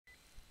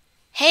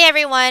Hey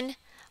everyone!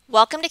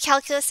 Welcome to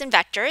Calculus and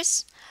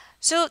Vectors.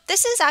 So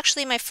this is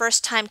actually my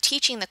first time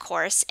teaching the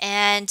course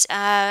and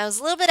I was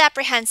a little bit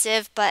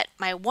apprehensive, but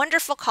my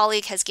wonderful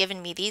colleague has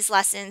given me these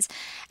lessons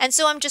and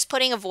so I'm just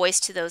putting a voice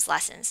to those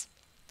lessons.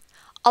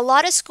 A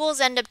lot of schools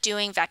end up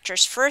doing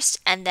vectors first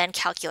and then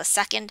calculus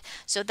second,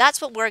 so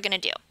that's what we're going to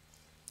do.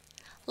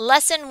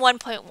 Lesson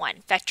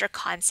 1.1, Vector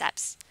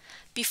Concepts.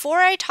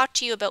 Before I talk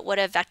to you about what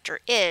a vector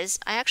is,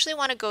 I actually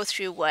want to go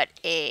through what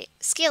a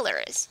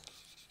scalar is.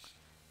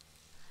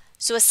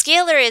 So a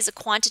scalar is a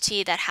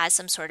quantity that has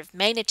some sort of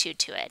magnitude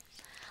to it.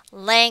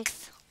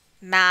 Length,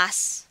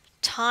 mass,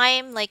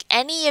 time, like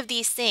any of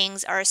these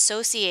things are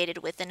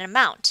associated with an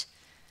amount.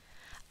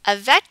 A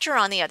vector,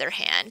 on the other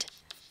hand,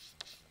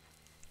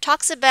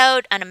 talks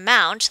about an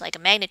amount, like a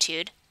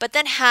magnitude, but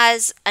then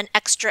has an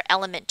extra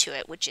element to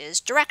it, which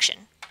is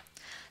direction.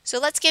 So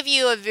let's give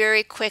you a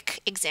very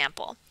quick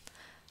example.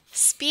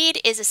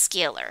 Speed is a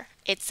scalar.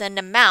 It's an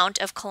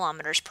amount of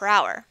kilometers per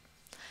hour.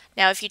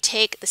 Now, if you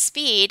take the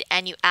speed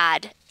and you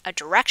add a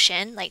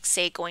direction, like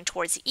say going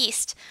towards the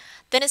east,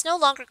 then it's no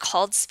longer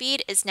called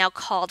speed, it's now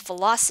called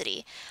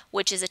velocity,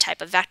 which is a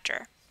type of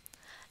vector.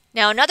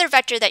 Now, another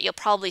vector that you'll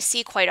probably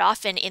see quite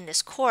often in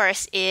this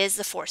course is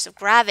the force of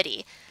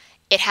gravity.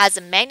 It has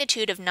a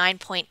magnitude of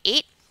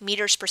 9.8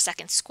 meters per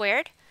second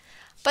squared,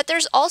 but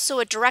there's also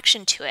a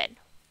direction to it,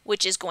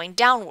 which is going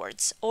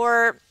downwards,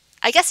 or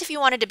I guess if you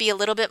wanted to be a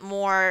little bit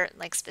more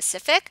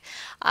specific,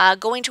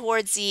 going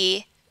towards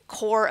the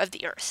core of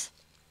the Earth.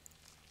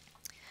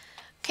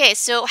 Okay,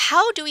 so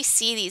how do we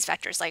see these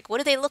vectors? What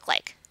do they look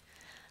like?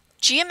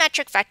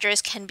 Geometric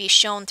vectors can be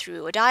shown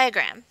through a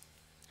diagram.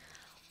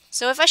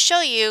 So if I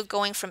show you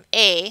going from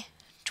A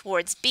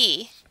towards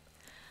B,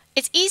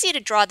 it's easy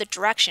to draw the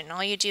direction.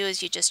 All you do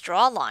is you just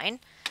draw a line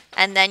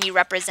and then you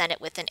represent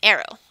it with an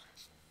arrow.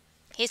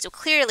 Okay, so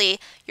clearly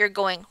you're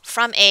going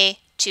from A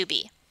to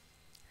B.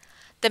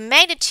 The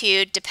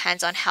magnitude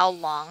depends on how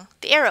long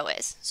the arrow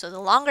is. So the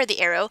longer the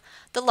arrow,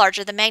 the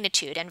larger the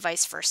magnitude, and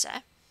vice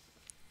versa.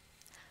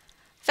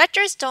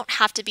 Vectors don't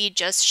have to be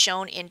just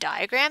shown in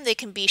diagram. They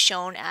can be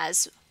shown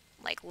as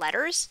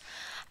letters.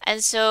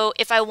 And so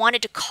if I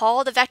wanted to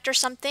call the vector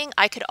something,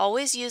 I could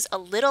always use a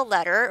little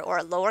letter or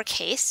a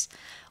lowercase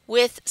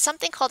with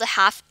something called a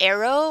half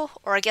arrow,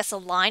 or I guess a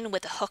line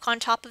with a hook on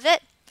top of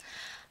it.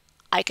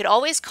 I could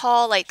always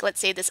call,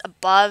 let's say this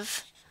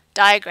above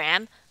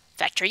diagram,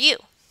 vector u.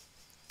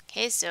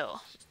 Okay,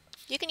 so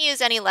you can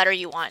use any letter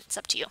you want, it's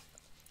up to you.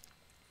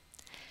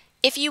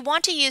 If you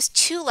want to use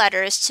two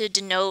letters to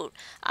denote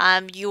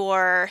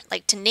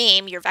to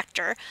name your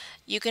vector,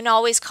 you can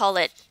always call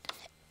it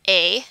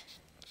A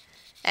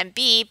and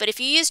B, but if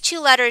you use two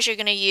letters, you're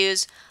going to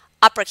use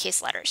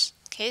uppercase letters.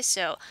 Okay,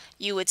 so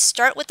you would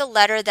start with the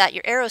letter that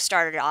your arrow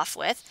started off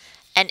with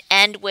and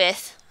end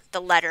with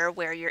the letter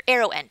where your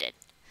arrow ended.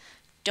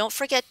 Don't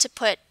forget to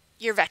put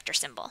your vector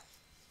symbol.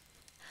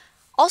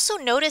 Also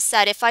notice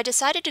that if I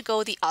decided to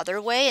go the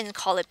other way and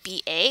call it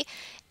BA,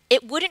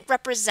 it wouldn't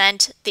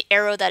represent the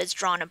arrow that is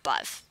drawn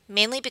above,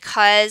 mainly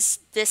because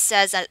this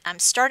says that I'm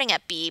starting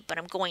at B, but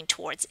I'm going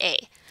towards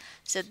A.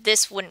 So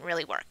this wouldn't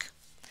really work.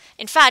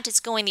 In fact,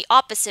 it's going the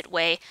opposite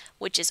way,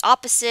 which is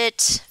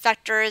opposite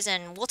vectors,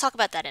 and we'll talk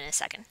about that in a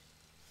second.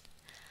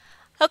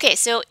 Okay,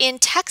 so in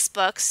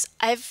textbooks,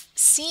 I've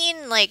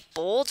seen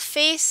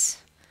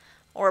boldface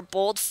or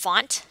bold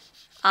font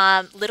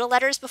little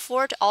letters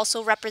before to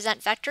also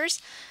represent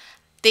vectors.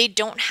 They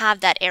don't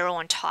have that arrow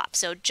on top.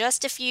 So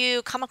just if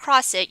you come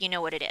across it, you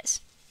know what it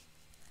is.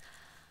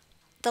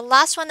 The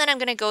last one that I'm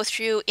going to go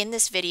through in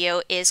this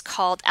video is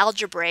called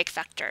algebraic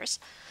vectors.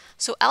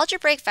 So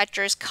algebraic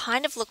vectors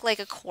kind of look like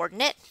a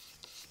coordinate.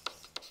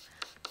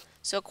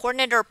 So a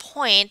coordinate or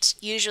point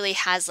usually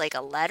has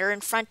a letter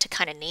in front to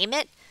kind of name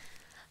it.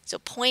 So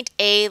point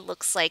A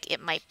looks like it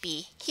might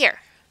be here.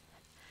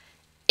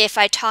 If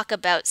I talk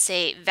about,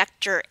 say,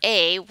 vector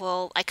A,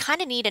 well, I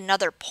kind of need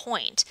another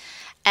point.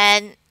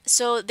 And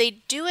so they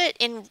do it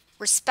in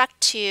respect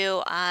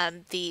to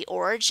the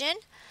origin.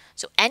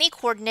 So any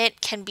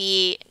coordinate can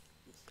be,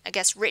 I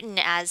guess, written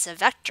as a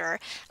vector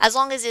as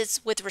long as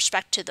it's with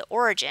respect to the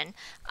origin.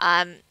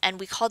 And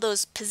we call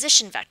those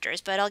position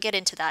vectors, but I'll get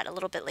into that a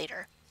little bit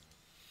later.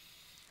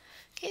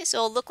 Okay, so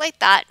it'll look like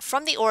that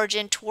from the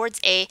origin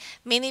towards A,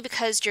 mainly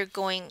because you're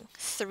going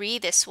 3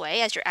 this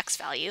way as your x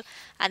value,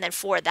 and then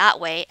 4 that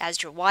way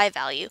as your y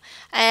value.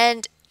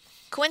 And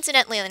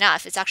coincidentally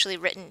enough, it's actually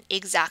written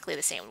exactly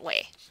the same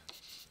way.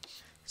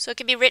 So it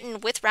can be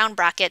written with round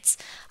brackets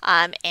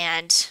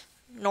and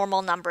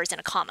normal numbers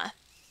and a comma.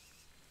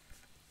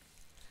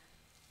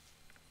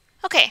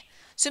 Okay,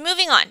 so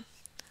moving on.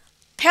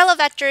 Parallel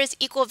vectors,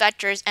 equal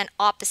vectors, and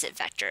opposite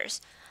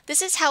vectors.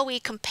 This is how we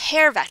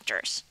compare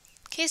vectors.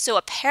 Okay, so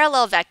a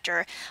parallel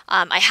vector,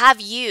 I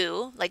have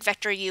u, like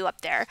vector u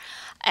up there,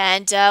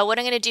 and what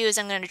I'm going to do is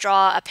I'm going to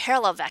draw a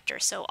parallel vector.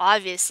 So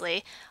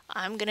obviously,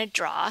 I'm going to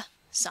draw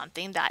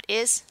something that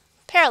is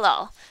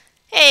parallel.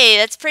 Hey,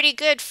 that's pretty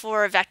good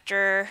for a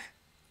vector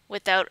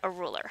without a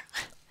ruler.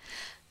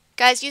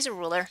 Guys, use a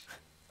ruler.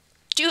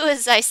 Do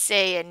as I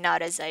say and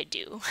not as I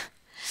do.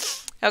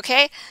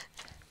 Okay?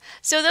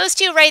 So those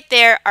two right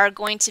there are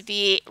going to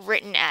be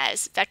written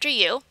as vector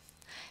u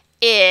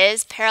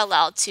is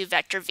parallel to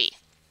vector v.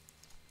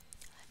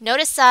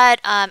 Notice that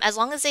as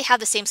long as they have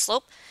the same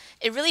slope,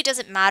 it really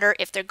doesn't matter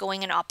if they're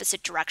going in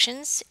opposite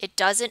directions. It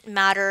doesn't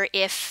matter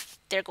if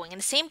they're going in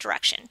the same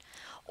direction,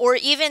 or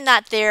even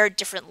that they're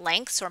different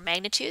lengths or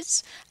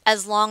magnitudes,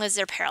 as long as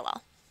they're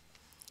parallel.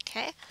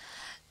 Okay.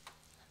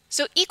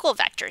 So equal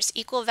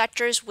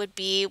vectors would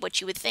be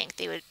what you would think.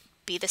 They would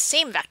be the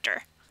same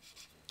vector.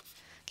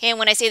 Okay, and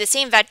when I say the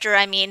same vector,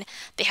 I mean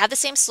they have the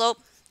same slope,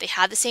 they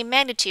have the same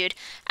magnitude,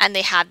 and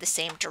they have the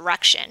same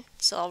direction.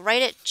 So I'll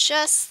write it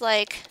just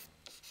like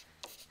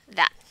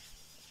that.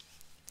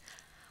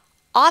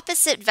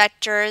 Opposite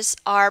vectors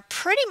are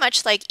pretty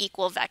much like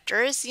equal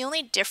vectors. The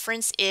only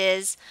difference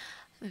is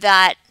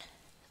that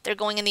they're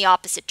going in the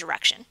opposite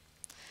direction.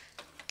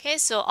 Okay,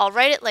 so I'll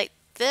write it like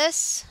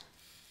this.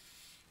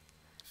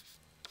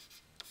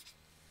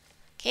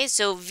 Okay,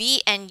 so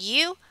v and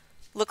u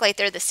look like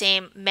they're the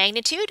same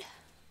magnitude.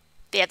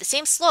 They have the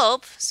same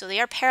slope, so they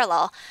are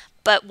parallel,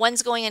 but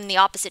one's going in the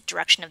opposite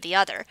direction of the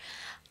other.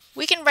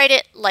 We can write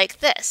it like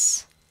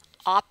this,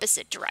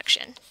 opposite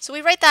direction. So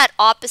we write that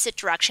opposite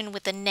direction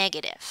with a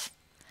negative.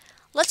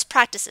 Let's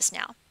practice this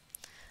now.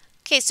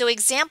 Okay, so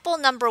example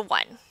number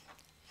 1.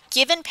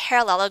 Given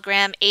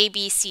parallelogram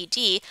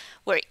ABCD,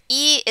 where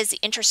E is the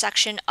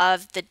intersection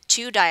of the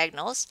two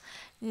diagonals,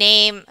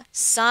 name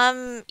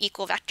some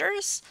equal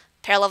vectors,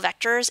 parallel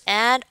vectors,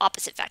 and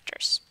opposite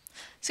vectors.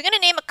 So I'm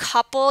going to name a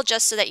couple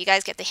just so that you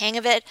guys get the hang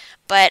of it,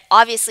 but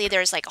obviously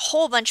there's like a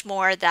whole bunch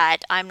more that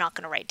I'm not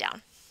going to write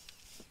down.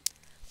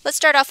 Let's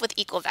start off with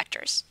equal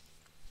vectors.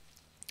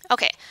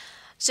 Okay,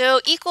 so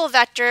equal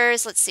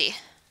vectors, let's see.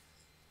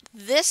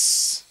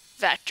 This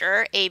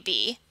vector,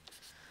 AB,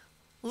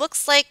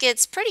 looks like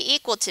it's pretty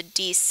equal to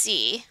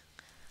DC.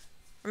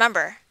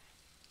 Remember,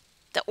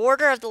 the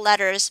order of the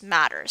letters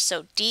matters,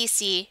 so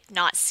DC,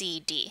 not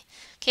CD.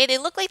 Okay, they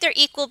look like they're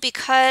equal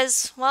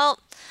because, well,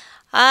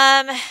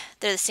 they're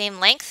the same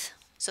length,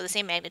 so the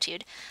same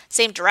magnitude,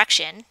 same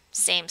direction,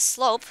 same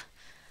slope,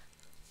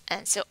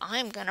 and so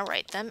I'm going to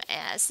write them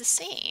as the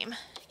same,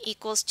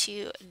 equals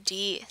to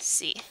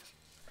DC.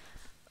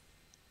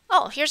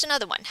 Oh, here's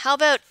another one. How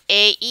about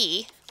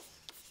AE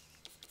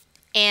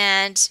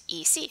and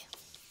EC?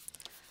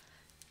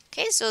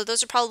 Okay, so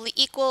those are probably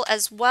equal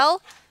as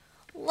well.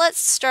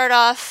 Let's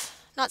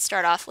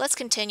let's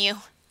continue.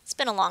 It's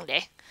been a long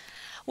day.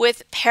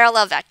 With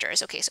parallel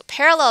vectors. Okay, so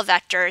parallel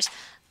vectors,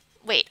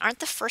 wait, aren't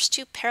the first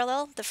two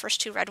parallel? The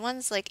first two red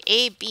ones, like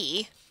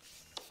AB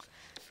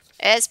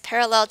is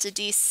parallel to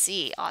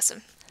DC.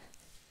 Awesome.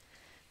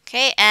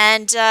 Okay,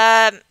 and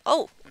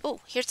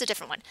here's a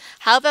different one.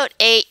 How about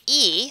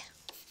AE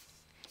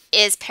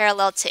is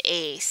parallel to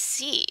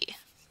AC?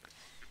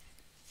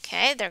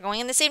 Okay, they're going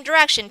in the same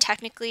direction.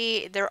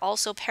 Technically, they're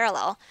also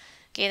parallel.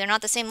 Okay, they're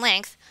not the same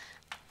length.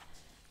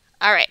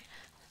 All right.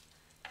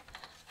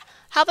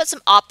 How about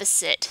some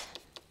opposite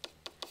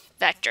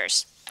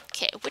vectors?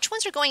 Okay, which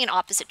ones are going in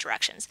opposite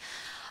directions?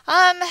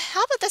 How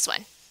about this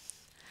one?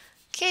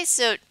 Okay,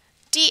 so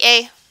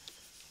DA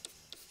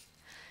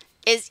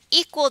is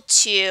equal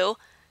to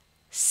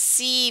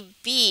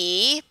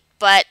CB,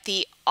 but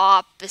the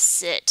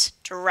opposite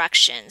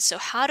direction. So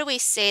how do we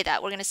say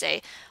that? We're going to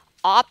say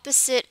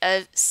opposite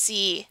of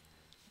CB.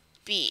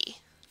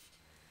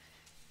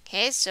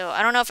 Okay, so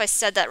I don't know if I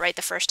said that right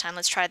the first time.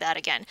 Let's try that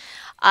again.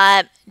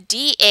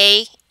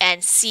 DA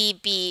and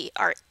CB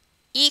are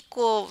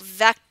equal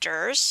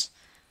vectors.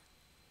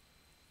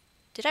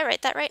 Did I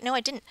write that right? No,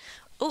 I didn't.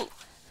 Ooh,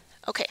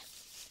 okay.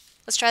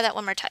 Let's try that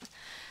one more time.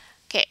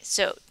 Okay,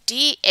 so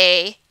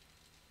DA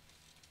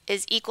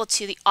is equal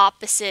to the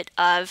opposite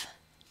of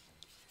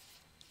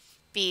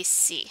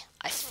BC.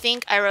 I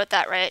think I wrote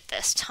that right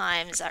this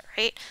time. Is that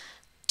right?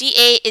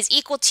 DA is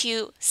equal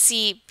to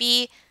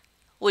CB,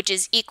 which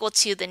is equal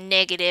to the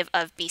negative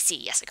of BC.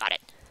 Yes, I got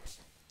it.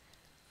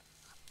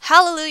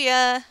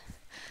 Hallelujah.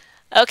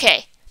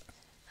 Okay.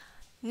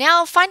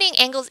 Now finding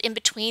angles in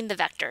between the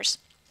vectors.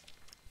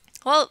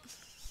 Well,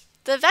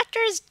 the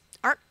vectors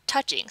aren't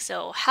touching,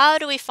 so how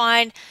do we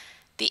find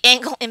the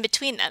angle in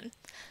between them?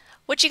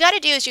 What you got to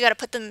do is you got to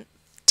put them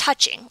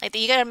touching, like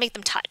you got to make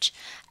them touch.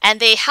 And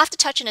they have to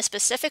touch in a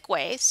specific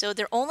way, so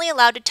they're only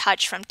allowed to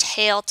touch from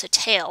tail to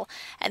tail,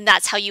 and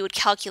that's how you would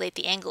calculate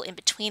the angle in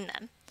between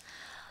them.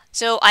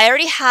 So I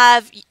already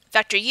have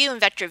vector u and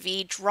vector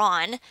v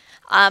drawn,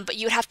 but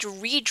you would have to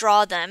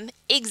redraw them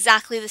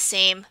exactly the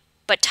same,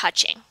 but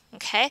touching,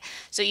 okay?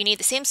 So you need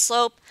the same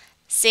slope,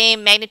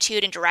 same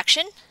magnitude and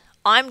direction.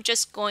 I'm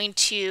just going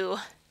to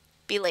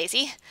be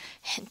lazy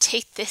and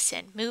take this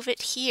and move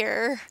it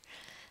here.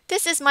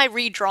 This is my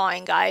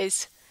redrawing,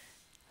 guys.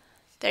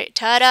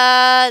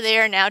 Ta-da! They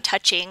are now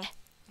touching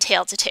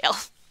tail to tail.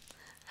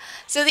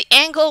 So the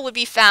angle would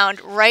be found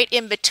right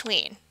in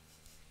between.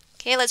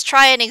 Okay, let's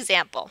try an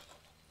example.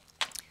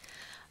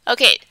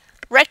 Okay,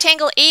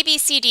 rectangle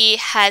ABCD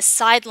has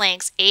side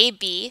lengths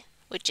AB,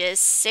 which is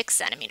 6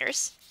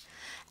 centimeters,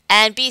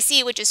 and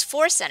BC, which is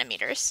 4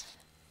 centimeters.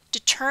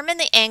 Determine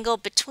the angle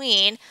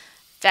between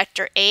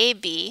vector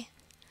AB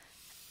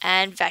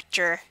and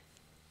vector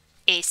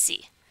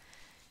AC.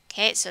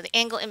 Okay, so the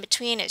angle in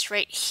between is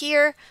right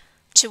here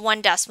to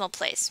 1 decimal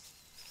place.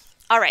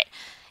 All right,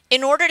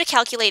 in order to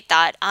calculate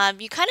that,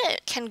 you kind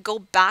of can go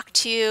back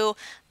to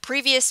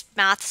previous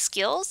math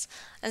skills.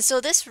 And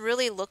so this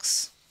really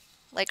looks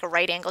like a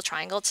right angle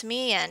triangle to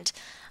me, and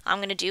I'm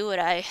going to do what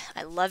I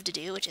love to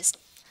do, which is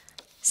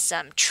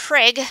some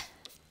trig.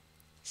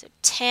 So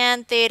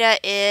tan theta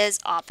is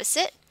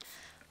opposite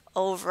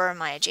over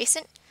my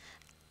adjacent,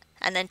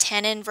 and then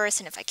tan inverse,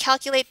 and if I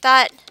calculate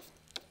that,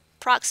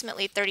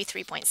 approximately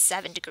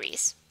 33.7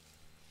 degrees.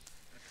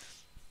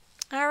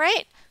 All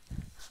right,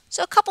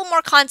 so a couple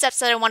more concepts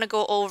that I want to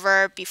go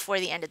over before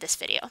the end of this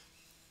video.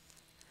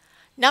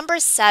 Number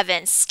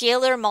 7,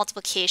 scalar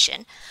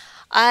multiplication.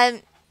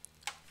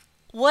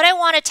 What I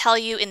want to tell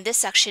you in this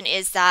section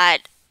is that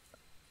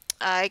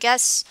I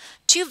guess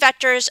two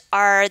vectors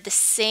are the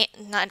same,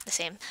 not the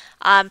same,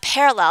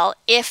 parallel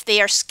if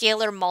they are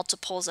scalar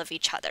multiples of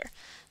each other.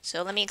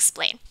 So let me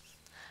explain.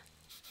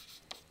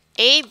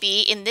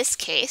 AB, in this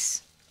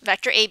case,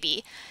 vector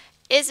AB,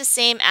 is the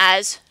same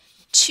as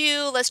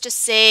two, let's just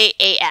say,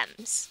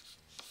 AMs.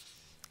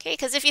 Okay,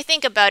 because if you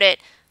think about it,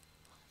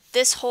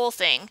 this whole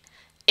thing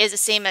is the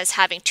same as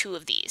having two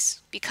of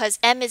these, because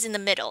M is in the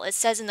middle. It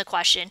says in the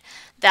question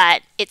that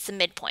it's the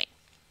midpoint.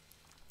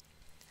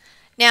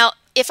 Now,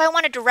 if I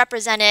wanted to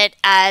represent it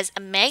as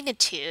a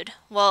magnitude,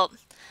 well,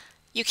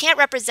 you can't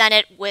represent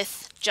it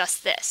with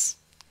just this,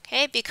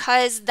 okay?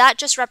 Because that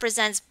just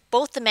represents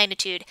both the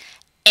magnitude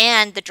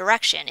and the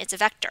direction. It's a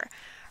vector,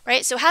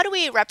 right? So how do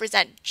we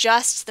represent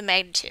just the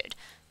magnitude?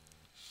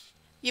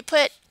 You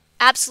put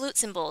absolute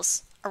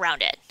symbols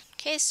around it,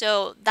 okay?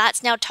 So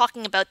that's now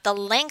talking about the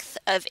length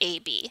of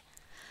AB.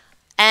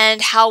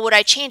 And how would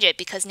I change it?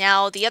 Because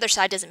now the other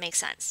side doesn't make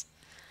sense.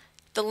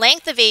 The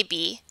length of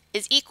AB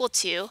is equal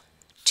to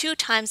 2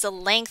 times the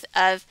length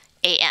of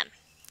AM.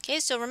 Okay,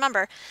 so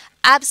remember,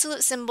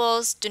 absolute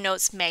symbols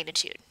denotes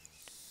magnitude.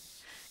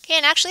 Okay,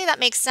 and actually that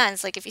makes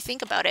sense. Like if you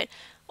think about it,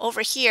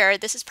 over here,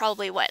 this is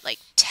probably what, like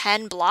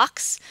 10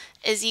 blocks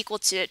is equal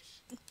to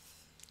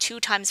 2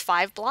 times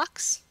 5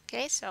 blocks.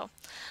 Okay, so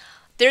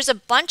there's a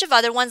bunch of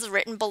other ones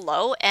written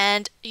below,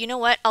 and you know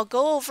what? I'll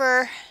go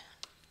over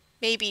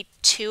maybe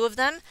 2 of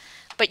them,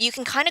 but you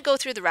can kind of go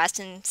through the rest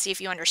and see if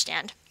you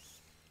understand.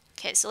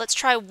 Okay, so let's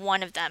try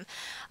one of them.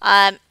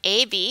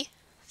 AB,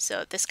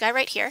 so this guy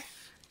right here,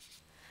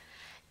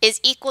 is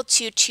equal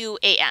to 2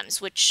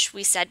 AMs, which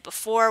we said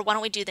before. Why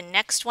don't we do the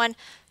next one?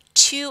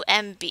 2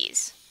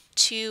 MBs,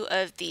 2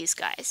 of these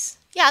guys.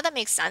 Yeah, that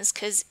makes sense,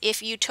 because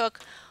if you took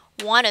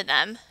one of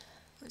them,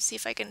 let's see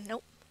if I can,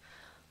 nope.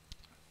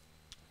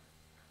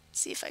 Let's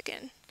see if I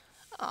can,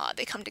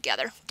 they come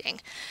together,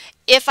 dang.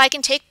 If I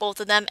can take both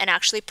of them and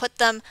actually put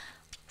them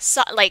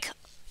like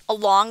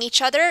along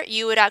each other,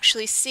 you would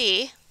actually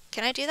see.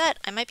 Can I do that?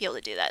 I might be able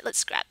to do that.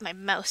 Let's grab my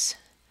mouse.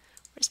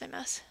 Where's my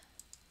mouse?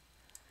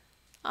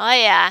 Oh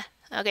yeah.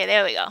 Okay,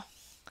 there we go.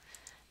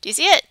 Do you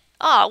see it?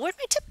 Oh, where'd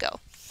my tip go?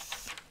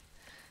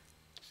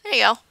 There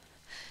you go.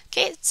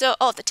 Okay, so,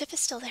 oh, the tip is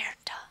still there.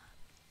 Duh.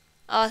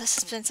 Oh, this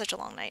has been such a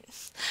long night.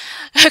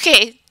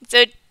 Okay,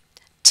 so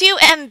 2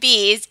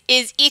 MBs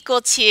is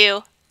equal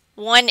to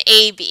 1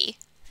 AB.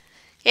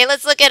 Okay,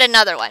 let's look at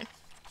another one.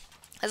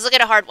 Let's look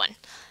at a hard one.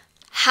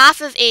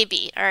 Half of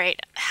AB, all right,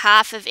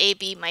 half of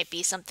AB might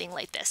be something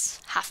like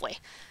this, halfway,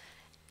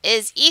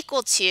 is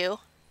equal to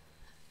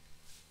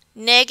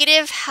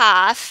negative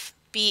half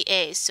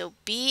BA. So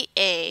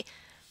BA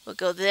will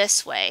go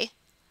this way,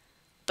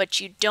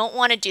 but you don't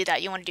want to do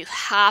that. You want to do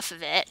half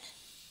of it.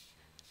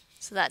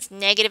 So that's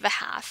negative a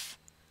half.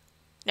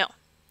 No,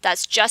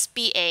 that's just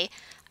BA,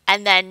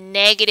 and then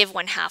negative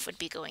 1/2 would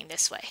be going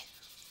this way.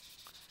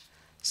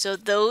 So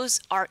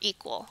those are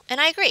equal, and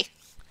I agree.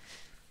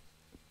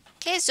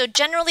 Okay, so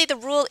generally the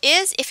rule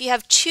is if you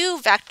have 2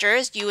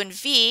 vectors, u and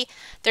v,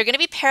 they're going to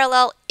be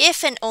parallel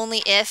if and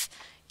only if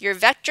your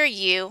vector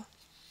u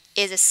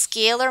is a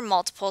scalar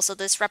multiple, so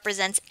this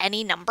represents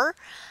any number,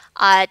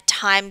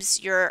 times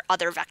your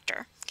other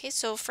vector. Okay,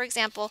 so for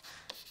example,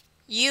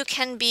 u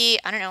can be,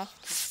 I don't know,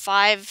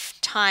 5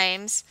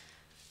 times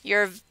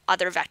your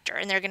other vector,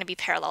 and they're going to be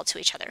parallel to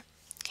each other.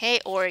 Okay,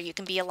 or you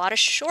can be a lot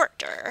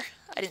shorter.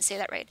 I didn't say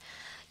that right.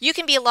 You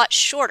can be a lot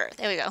shorter.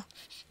 There we go.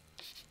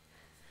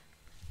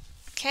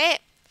 Okay,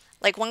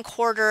 like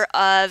 1/4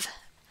 of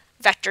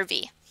vector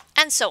v,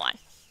 and so on.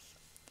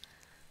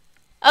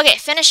 Okay,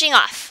 finishing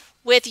off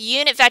with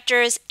unit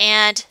vectors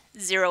and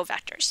 0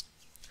 vectors.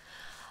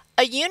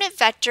 A unit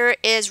vector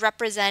is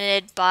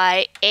represented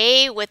by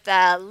A with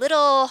a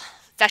little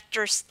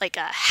vector, like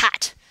a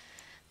hat.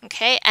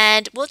 Okay,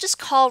 and we'll just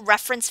call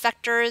reference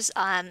vectors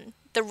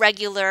the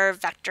regular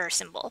vector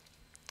symbol.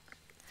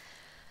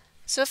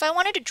 So if I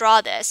wanted to draw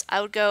this,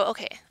 I would go,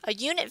 okay, a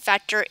unit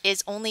vector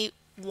is only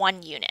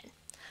 1 unit.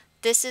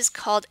 This is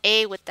called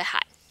A with the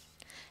hat.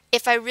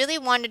 If I really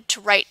wanted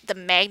to write the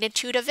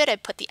magnitude of it,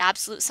 I'd put the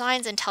absolute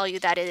signs and tell you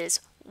that it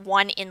is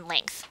 1 in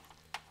length.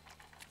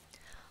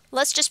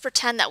 Let's just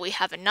pretend that we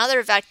have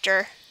another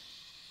vector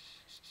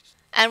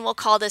and we'll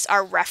call this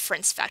our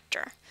reference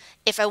vector.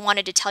 If I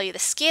wanted to tell you the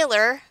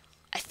scalar,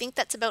 I think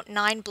that's about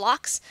 9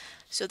 blocks,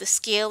 so the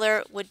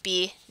scalar would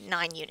be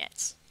 9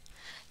 units.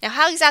 Now,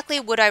 how exactly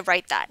would I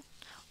write that?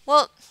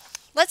 Well,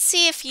 let's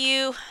see if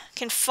you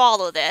can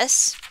follow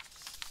this.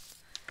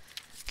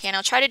 Okay, and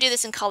I'll try to do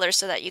this in color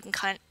so that you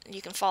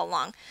can follow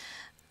along.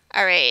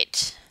 All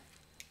right,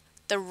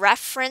 the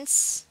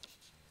reference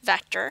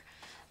vector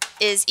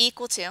is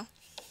equal to,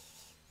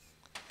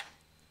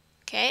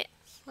 okay,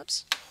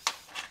 whoops,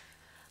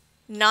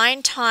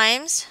 9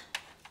 times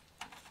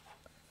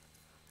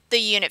the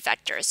unit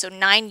vector. So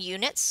 9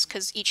 units,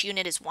 because each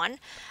unit is 1,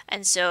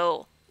 and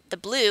so the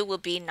blue will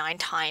be 9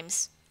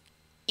 times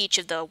each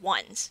of the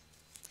 1s.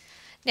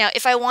 Now,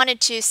 if I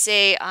wanted to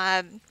say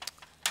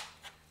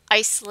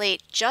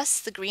isolate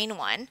just the green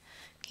one,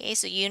 okay,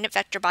 so unit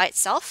vector by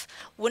itself,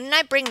 wouldn't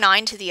I bring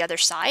 9 to the other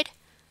side?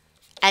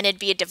 And it'd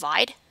be a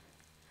divide.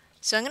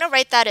 So I'm going to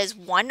write that as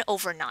 1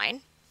 over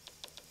 9.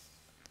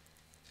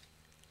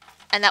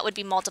 And that would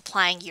be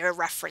multiplying your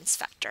reference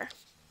vector.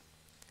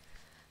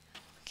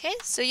 Okay,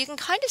 so you can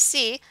kind of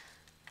see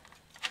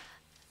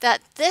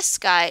that this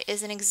guy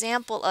is an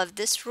example of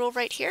this rule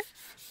right here.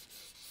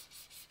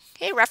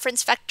 Okay,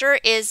 reference vector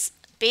is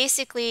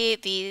basically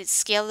the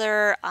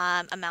scalar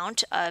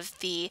amount of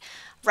the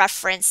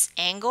reference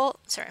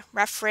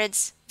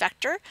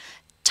vector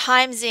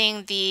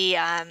timesing the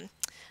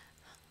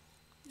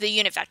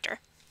unit vector.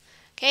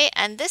 Okay,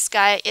 and this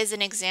guy is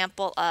an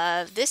example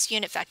of this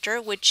unit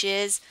vector, which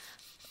is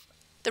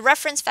the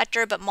reference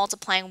vector but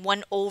multiplying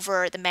 1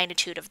 over the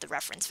magnitude of the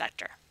reference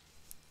vector.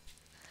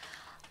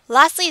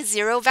 Lastly,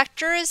 zero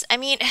vectors. I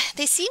mean,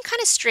 they seem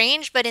kind of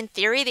strange, but in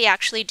theory they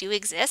actually do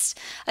exist.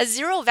 A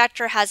zero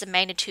vector has a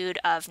magnitude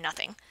of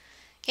nothing.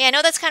 Okay, I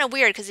know that's kind of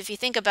weird because if you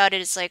think about it,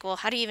 it's like, well,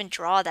 how do you even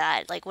draw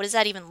that? Like, what does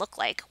that even look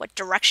like? What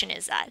direction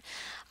is that?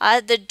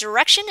 The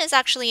direction is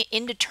actually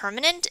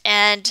indeterminate,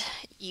 and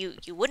you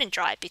wouldn't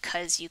draw it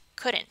because you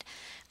couldn't.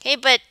 Okay,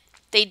 but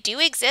they do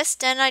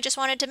exist, and I just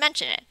wanted to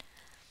mention it.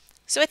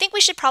 So I think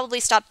we should probably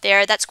stop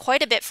there. That's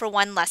quite a bit for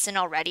one lesson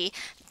already.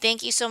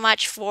 Thank you so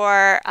much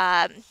for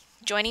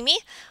joining me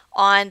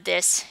on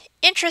this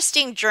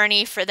interesting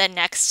journey for the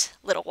next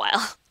little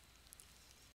while.